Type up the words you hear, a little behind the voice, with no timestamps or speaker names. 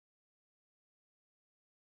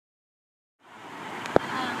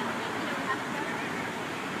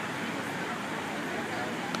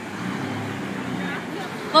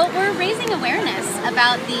Well, we're raising awareness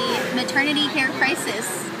about the maternity care crisis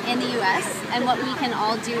in the U.S. and what we can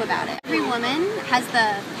all do about it. Every woman has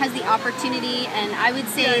the opportunity, and I would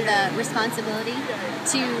say the responsibility,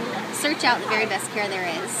 to search out the very best care there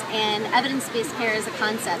is. And evidence-based care is a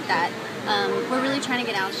concept that we're really trying to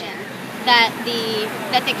get out there. That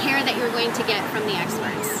the care that you're going to get from the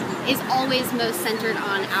experts is always most centered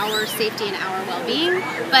on our safety and our well-being,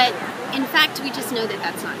 but in fact, we just know that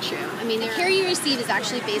that's not true. I mean, the care you receive is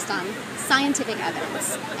actually based on scientific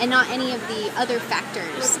evidence and not any of the other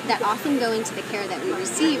factors that often go into the care that we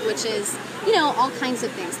receive, which is, all kinds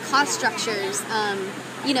of things, cost structures,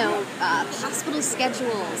 hospital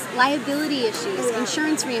schedules, liability issues,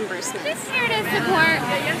 insurance reimbursements. Just here to support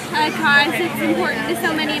a cause that's important to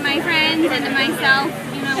so many of my friends and to myself.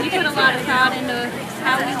 We put a lot of thought into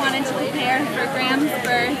how we wanted to prepare for Graham's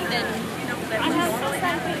birth, and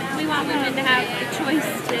we want women to have the choice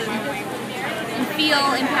to and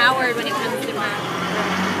feel empowered when it comes to birth.